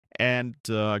And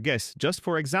guys, just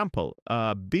for example,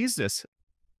 business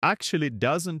actually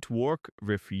doesn't work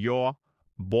with your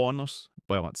bonus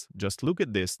balance. Just look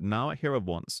at this. Now I have a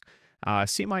bonus.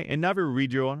 See my another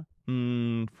video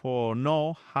for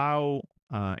know how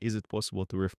is it possible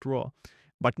to withdraw.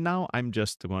 But now I'm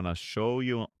just gonna show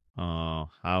you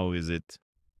how is it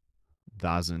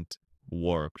doesn't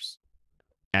works.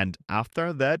 And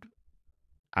after that,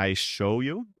 I show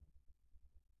you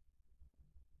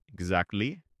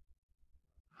exactly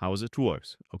how it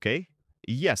works, okay?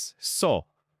 Yes, so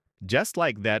just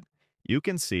like that, you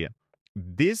can see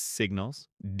these signals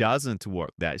doesn't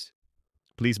work, guys.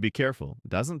 Please be careful.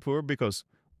 Doesn't work because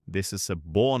this is a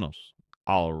bonus.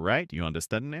 All right, you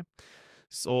understand me?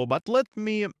 So, but let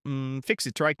me fix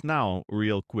it right now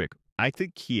real quick. I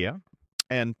click here,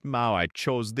 and now I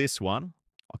chose this one.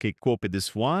 Okay, copy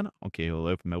this one. Okay,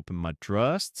 let me open my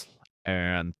trust,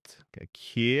 and click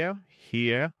here,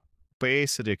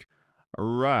 paste it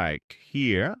right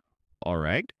here. All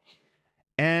right,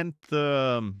 and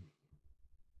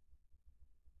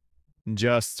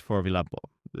just for example,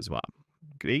 this one.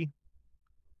 Okay,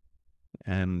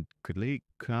 and click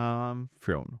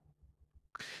confirm.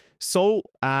 So,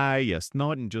 yes,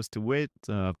 not just wait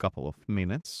a couple of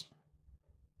minutes.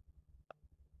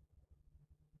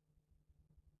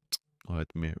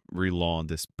 Let me reload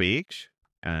this page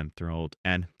and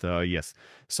yes.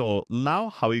 So now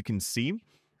how you can see,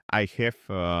 I have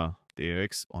the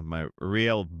X on my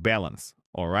real balance.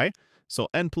 All right. So,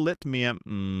 and let me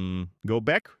go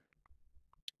back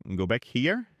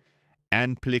here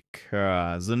and click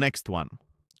the next one.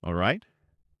 All right.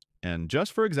 And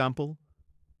just for example,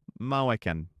 now I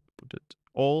can put it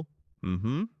all.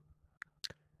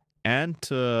 And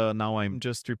now I'm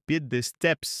just repeat the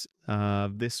steps.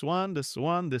 This one.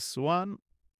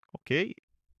 Okay.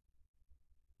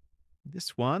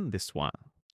 This one.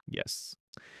 Yes.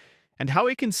 And how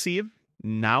you can see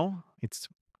now it's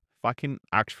fucking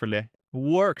actually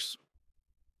works.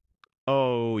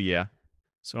 Oh yeah.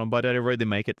 So but I already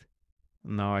make it.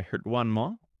 Now I heard one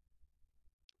more.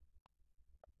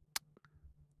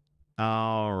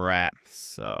 All right.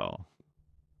 So,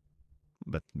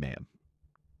 but man,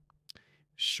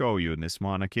 show you this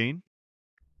one again.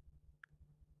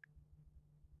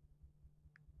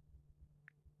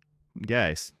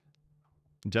 Guys,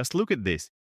 just look at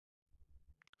this.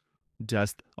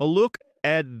 Just look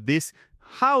at this.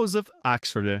 How it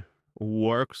actually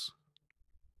works.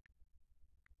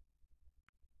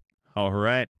 All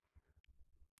right.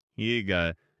 You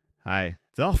got.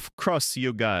 Of course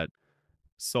you got.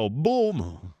 So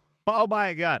boom. Oh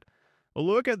my God.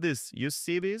 Look at this. You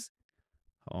see this?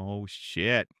 Oh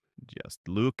shit. Just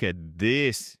look at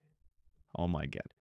this. Oh my God.